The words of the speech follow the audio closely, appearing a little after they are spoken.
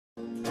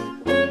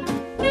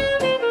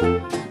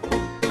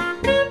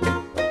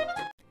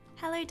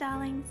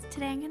darlings,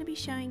 today I'm going to be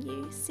showing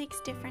you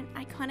 6 different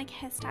iconic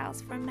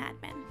hairstyles from Mad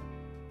Men.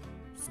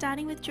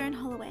 Starting with Joan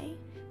Holloway,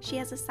 she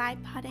has a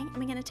side parting and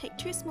we're going to take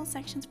 2 small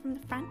sections from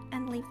the front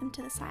and leave them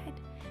to the side.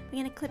 We're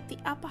going to clip the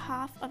upper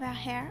half of our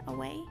hair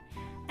away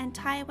and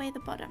tie away the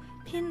bottom.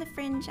 Pin the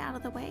fringe out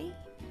of the way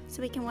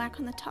so we can work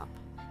on the top.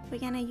 We're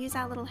going to use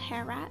our little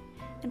hair rat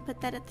and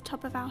put that at the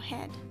top of our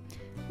head.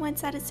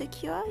 Once that is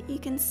secure, you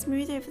can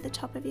smooth over the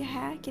top of your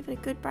hair, give it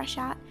a good brush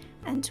out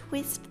and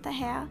twist the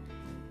hair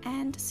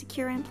and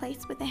secure in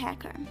place with the hair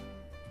comb.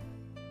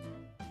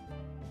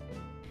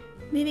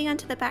 Moving on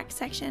to the back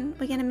section,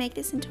 we're going to make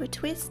this into a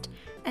twist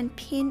and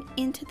pin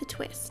into the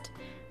twist.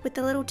 With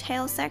the little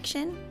tail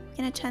section, we're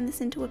going to turn this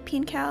into a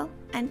pin curl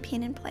and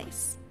pin in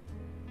place.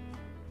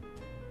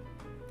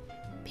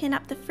 Pin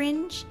up the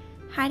fringe,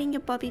 hiding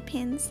your bobby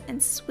pins,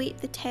 and sweep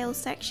the tail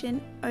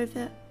section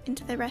over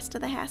into the rest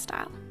of the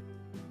hairstyle.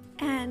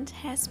 And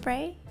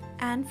hairspray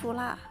and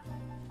voila!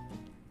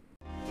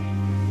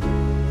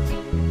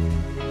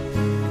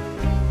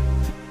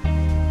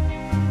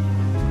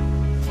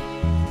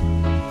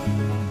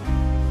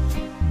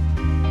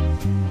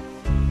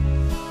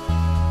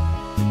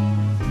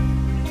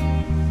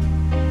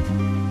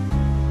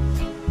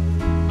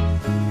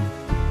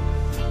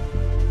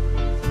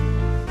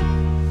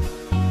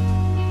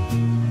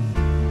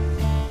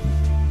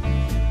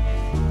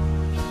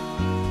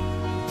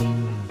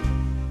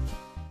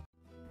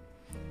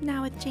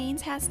 Now with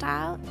Jane's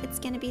hairstyle, it's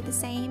going to be the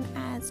same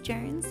as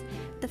Joan's.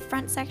 The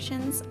front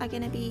sections are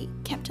going to be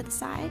kept to the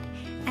side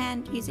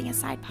and using a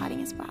side parting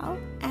as well.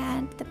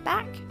 And the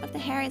back of the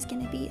hair is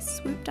going to be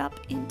swooped up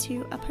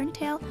into a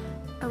ponytail,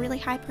 a really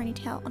high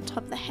ponytail on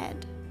top of the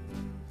head.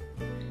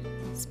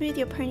 Smooth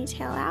your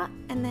ponytail out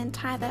and then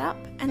tie that up,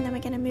 and then we're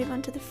going to move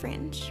on to the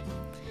fringe.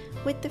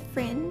 With the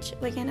fringe,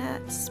 we're going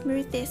to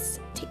smooth this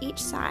to each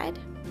side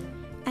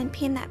and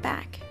pin that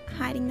back,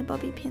 hiding the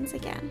bobby pins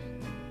again.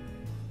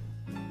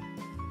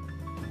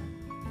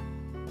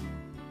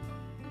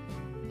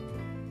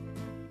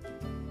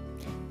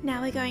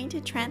 Now we're going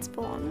to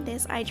transform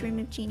this I Dream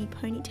of Jeannie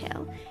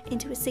ponytail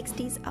into a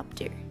 60s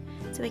updo.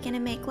 So we're going to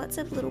make lots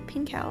of little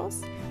pin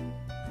curls,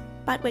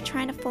 but we're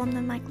trying to form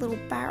them like little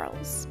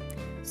barrels.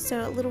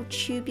 So little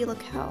tubular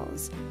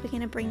curls. We're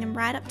going to bring them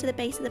right up to the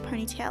base of the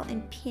ponytail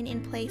and pin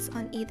in place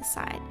on either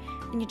side.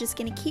 And you're just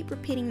going to keep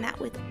repeating that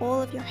with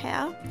all of your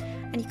hair,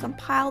 and you can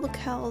pile the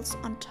curls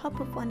on top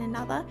of one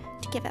another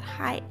to give it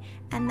height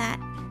and that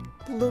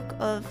look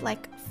of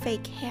like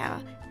fake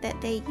hair that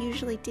they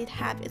usually did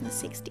have in the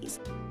 60s.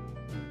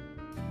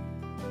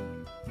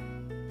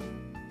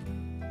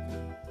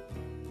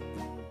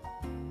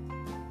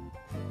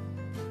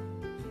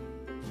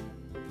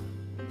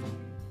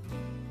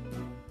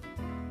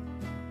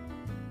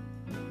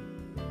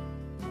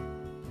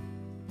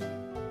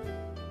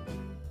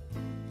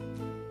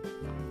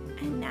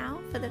 And now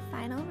for the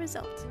final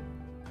result.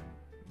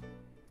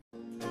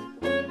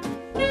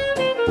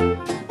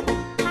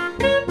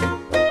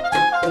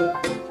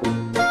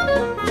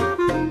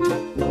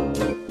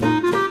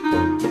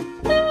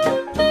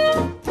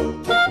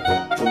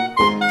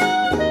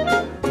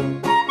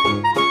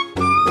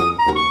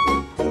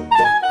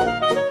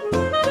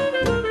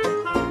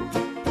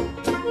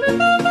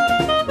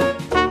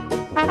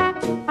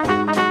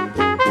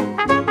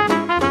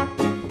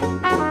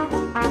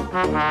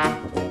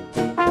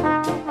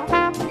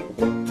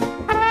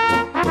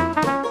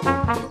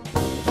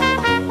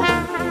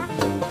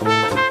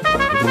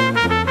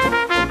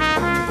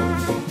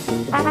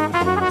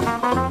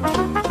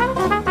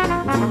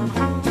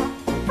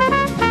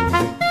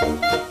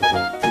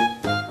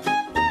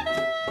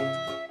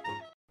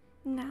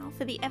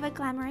 For the ever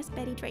glamorous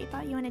Betty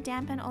Draper, you want to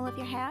dampen all of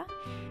your hair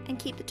and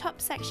keep the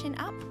top section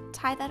up,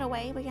 tie that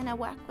away, we're going to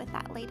work with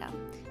that later.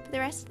 For the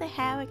rest of the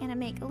hair, we're going to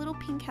make little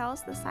pin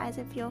curls the size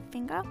of your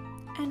finger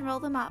and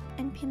roll them up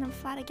and pin them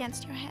flat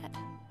against your head.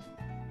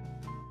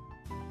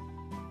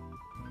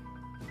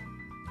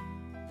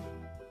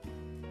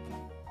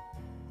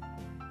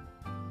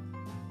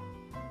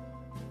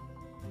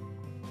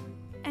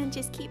 And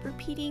just keep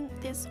repeating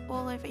this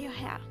all over your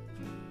hair.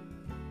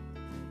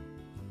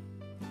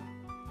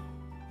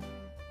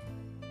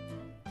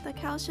 The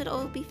curls should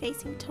all be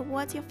facing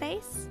towards your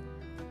face,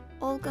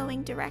 all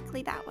going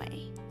directly that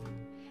way.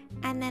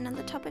 And then on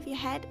the top of your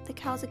head, the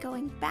curls are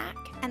going back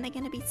and they're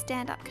going to be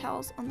stand-up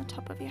curls on the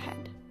top of your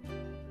head.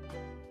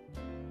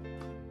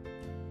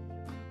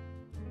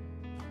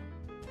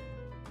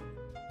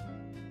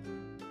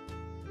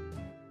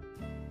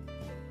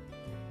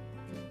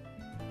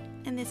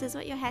 And this is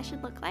what your hair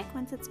should look like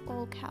once it's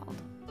all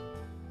curled.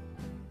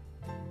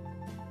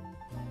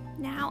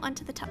 Now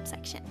onto the top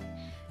section.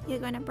 You're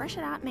going to brush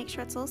it out, make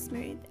sure it's all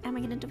smooth, and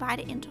we're going to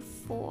divide it into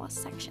 4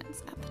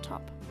 sections at the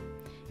top.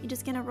 You're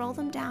just going to roll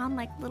them down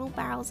like little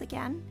barrels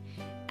again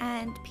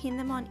and pin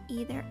them on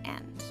either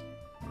end.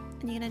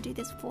 And you're going to do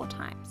this 4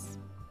 times.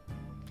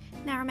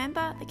 Now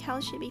remember, the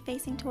curls should be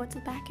facing towards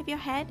the back of your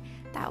head,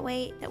 that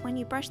way that when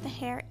you brush the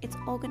hair, it's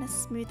all going to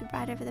smooth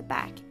right over the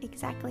back,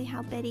 exactly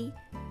how Betty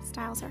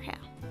styles her hair.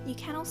 You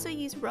can also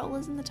use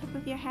rollers in the top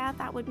of your hair,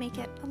 that would make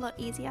it a lot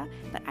easier,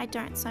 but I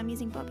don't, so I'm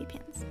using bobby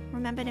pins.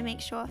 Remember to make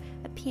sure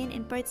a pin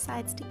in both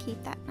sides to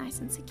keep that nice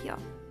and secure.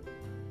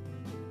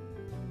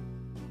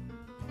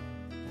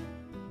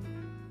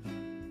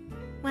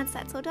 Once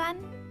that's all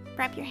done,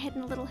 wrap your head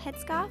in a little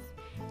headscarf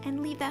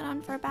and leave that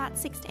on for about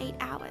 6 to 8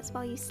 hours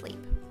while you sleep.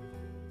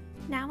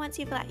 Now once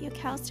you've let your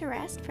curls to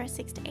rest for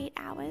 6 to 8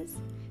 hours,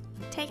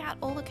 take out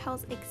all the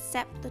curls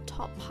except the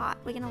top part.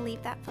 We're going to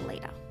leave that for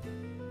later.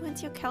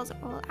 Once your curls are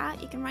all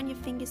out, you can run your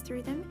fingers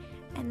through them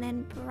and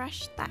then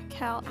brush that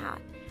curl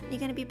out. You're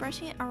going to be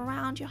brushing it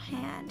around your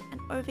hand and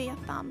over your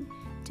thumb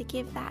to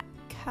give that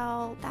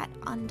curl that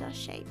under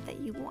shape that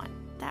you want,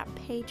 that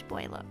page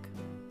boy look.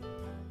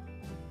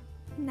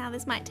 Now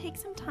this might take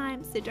some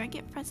time, so don't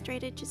get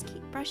frustrated, just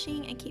keep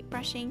brushing and keep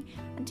brushing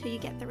until you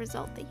get the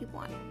result that you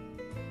want.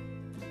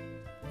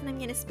 And I'm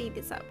going to speed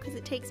this up because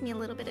it takes me a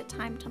little bit of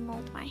time to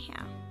mold my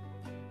hair.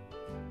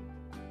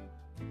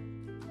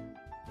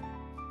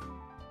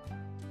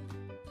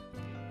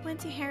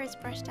 Once your hair is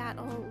brushed out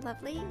all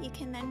lovely, you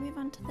can then move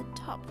on to the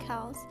top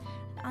curls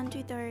and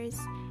undo those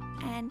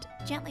and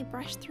gently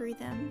brush through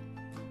them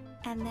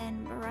and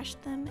then brush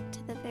them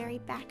to the very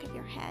back of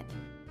your head.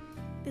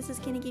 This is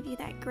going to give you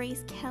that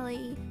Grace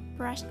Kelly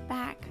brushed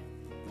back,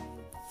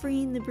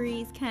 free in the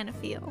breeze kind of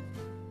feel.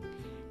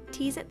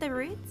 Tease at the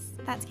roots,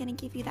 that's going to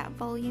give you that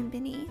volume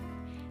beneath,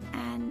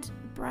 and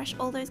brush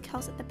all those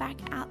curls at the back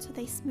out so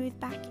they smooth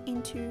back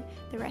into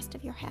the rest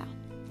of your hair.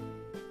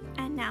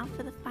 And now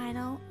for the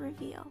final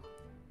reveal.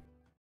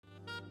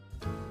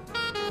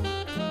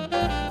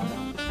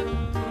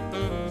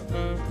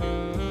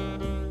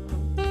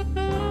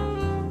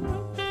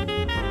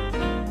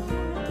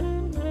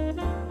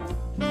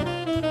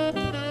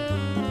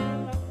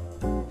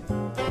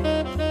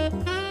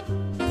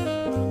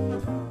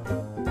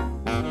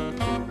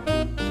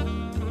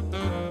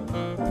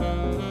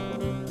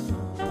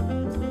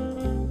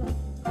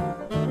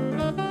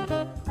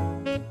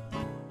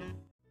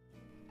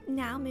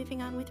 Now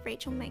moving on with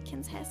Rachel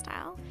Menken's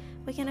hairstyle,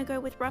 we're going to go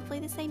with roughly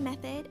the same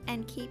method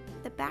and keep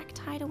the back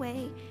tied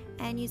away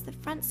and use the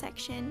front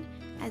section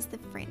as the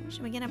fringe.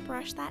 We're going to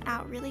brush that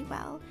out really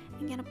well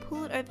and going to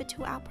pull it over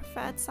to our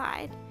preferred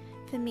side.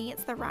 For me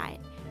it's the right,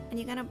 and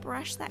you're going to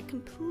brush that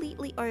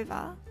completely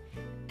over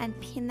and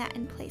pin that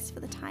in place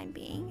for the time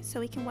being so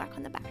we can work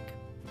on the back.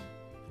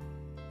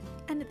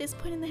 And at this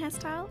point in the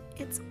hairstyle,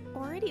 it's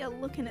already a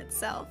look in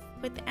itself.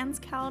 With the ends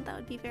curled, that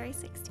would be very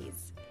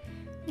 60s.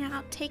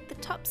 Now take the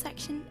top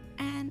section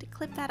and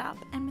clip that up,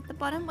 and with the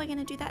bottom we're going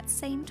to do that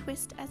same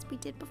twist as we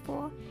did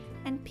before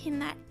and pin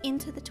that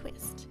into the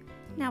twist.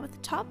 Now with the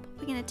top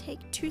we're going to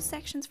take 2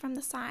 sections from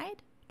the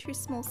side, 2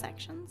 small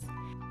sections,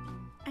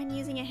 and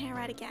using a hair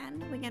right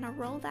again we're going to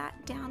roll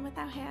that down with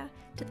our hair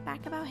to the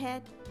back of our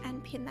head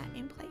and pin that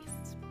in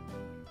place.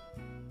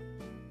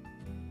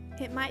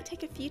 It might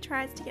take a few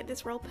tries to get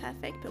this roll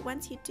perfect, but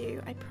once you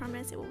do, I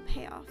promise it will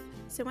pay off.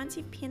 So once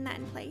you've pinned that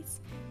in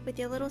place, with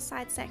your little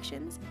side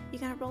sections, you're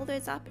going to roll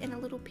those up in a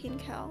little pin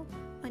curl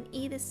on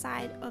either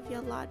side of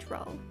your large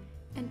roll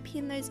and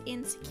pin those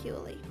in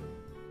securely.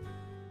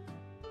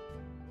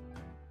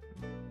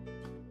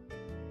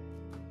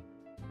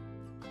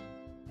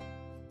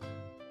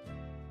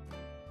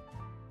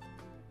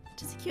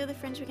 To secure the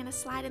fringe, we're going to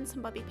slide in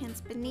some bobby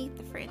pins beneath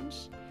the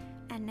fringe.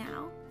 And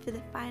now for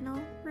the final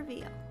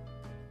reveal.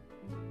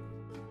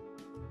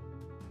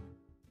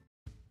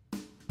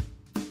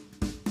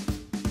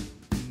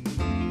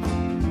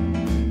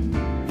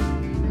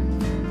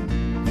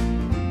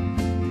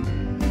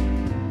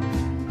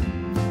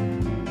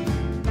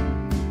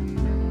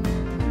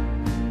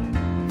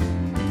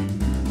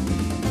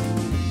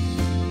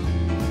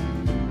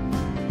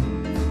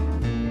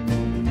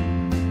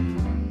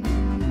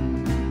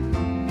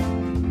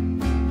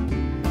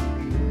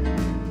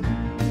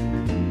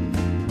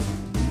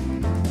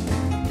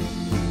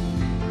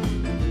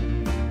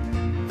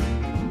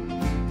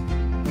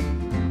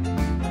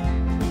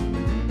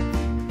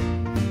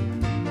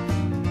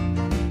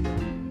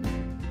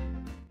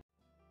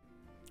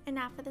 And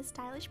now for the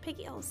stylish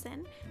Peggy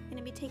Olson, I'm going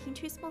to be taking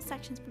 2 small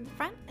sections from the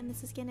front, and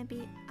this is going to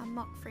be a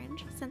mock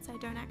fringe since I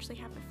don't actually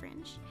have a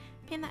fringe.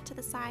 Pin that to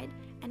the side,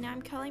 and now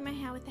I'm curling my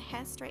hair with a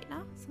hair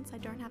straightener since I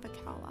don't have a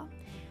curler.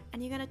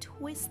 And you're going to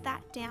twist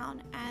that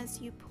down as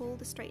you pull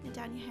the straightener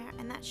down your hair,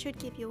 and that should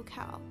give you a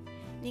curl.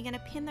 And you're going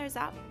to pin those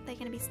up, they're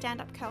going to be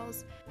stand-up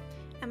curls.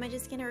 And we're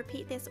just going to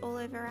repeat this all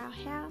over our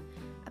hair,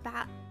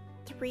 about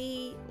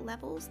 3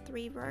 levels,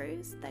 3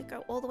 rows that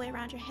go all the way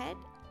around your head,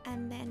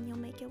 and then you'll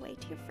make your way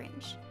to your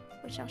fringe,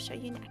 which I'll show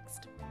you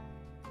next.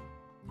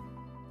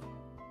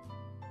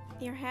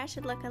 Your hair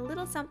should look a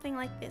little something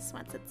like this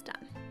once it's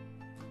done.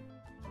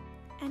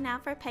 And now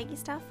for a Peggy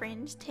style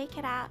fringe, take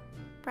it out,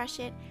 brush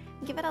it,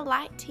 and give it a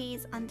light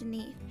tease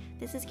underneath.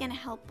 This is going to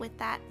help with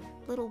that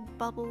little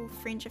bubble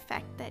fringe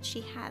effect that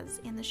she has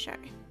in the show.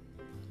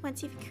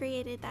 Once you've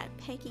created that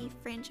Peggy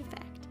fringe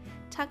effect,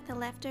 tuck the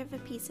leftover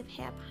piece of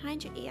hair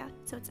behind your ear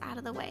so it's out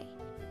of the way,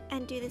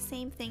 and do the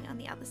same thing on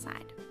the other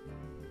side.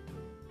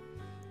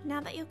 Now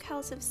that your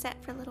curls have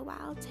set for a little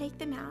while, take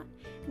them out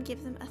and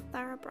give them a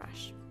thorough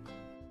brush.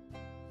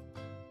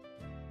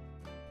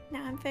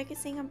 Now I'm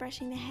focusing on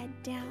brushing the head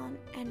down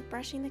and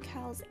brushing the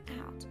curls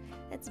out.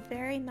 That's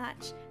very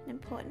much an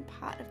important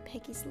part of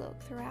Peggy's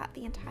look throughout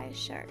the entire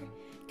show,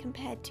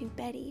 compared to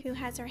Betty, who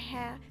has her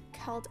hair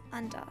curled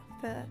under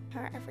for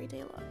her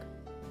everyday look.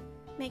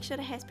 Make sure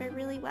to hairspray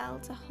really well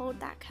to hold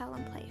that curl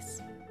in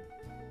place.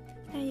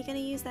 Now you're going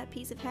to use that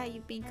piece of hair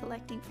you've been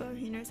collecting for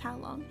who knows how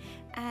long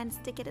and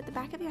stick it at the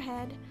back of your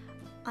head,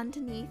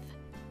 underneath,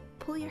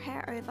 pull your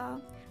hair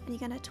over, and you're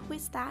going to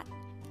twist that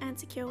and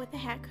secure with the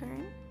hair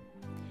comb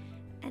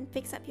and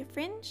fix up your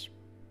fringe,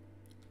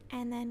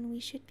 and then we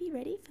should be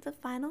ready for the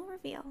final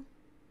reveal.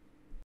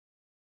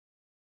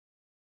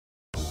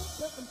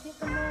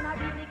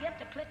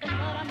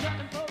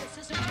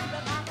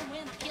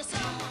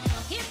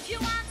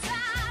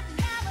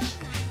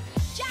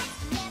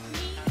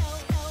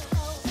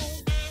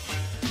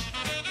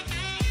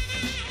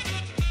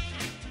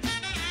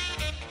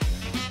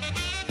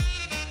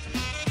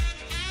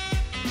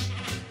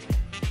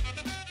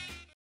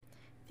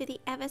 For the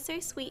ever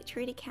so sweet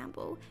Trudy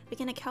Campbell, we're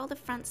going to curl the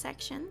front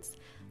sections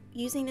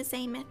using the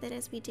same method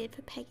as we did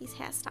for Peggy's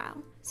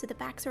hairstyle. So the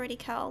back's already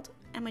curled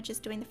and we're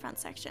just doing the front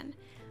section.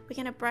 We're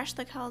going to brush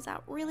the curls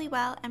out really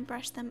well and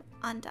brush them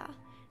under.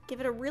 Give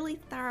it a really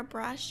thorough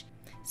brush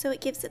so it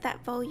gives it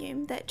that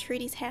volume that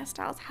Trudy's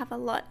hairstyles have a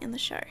lot in the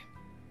show.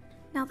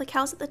 Now the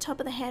curls at the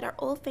top of the head are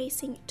all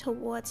facing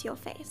towards your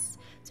face.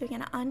 So we're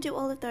going to undo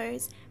all of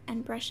those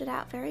and brush it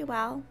out very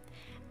well.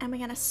 And we're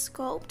going to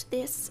sculpt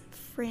this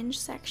fringe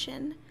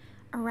section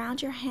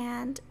around your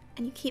hand,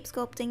 and you keep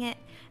sculpting it,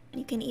 and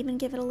you can even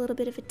give it a little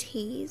bit of a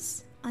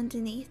tease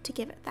underneath to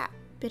give it that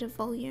bit of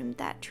volume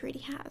that Trudy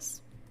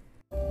has.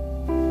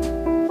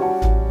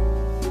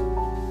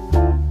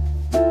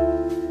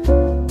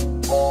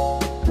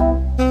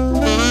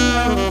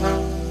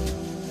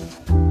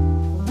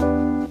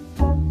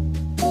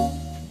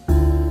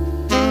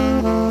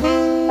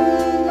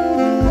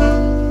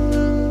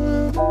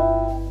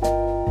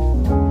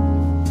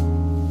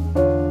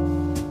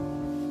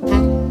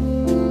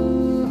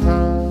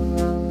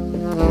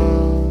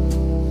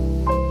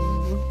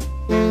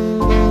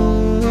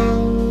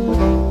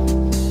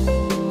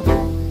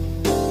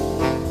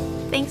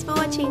 Thanks for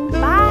watching.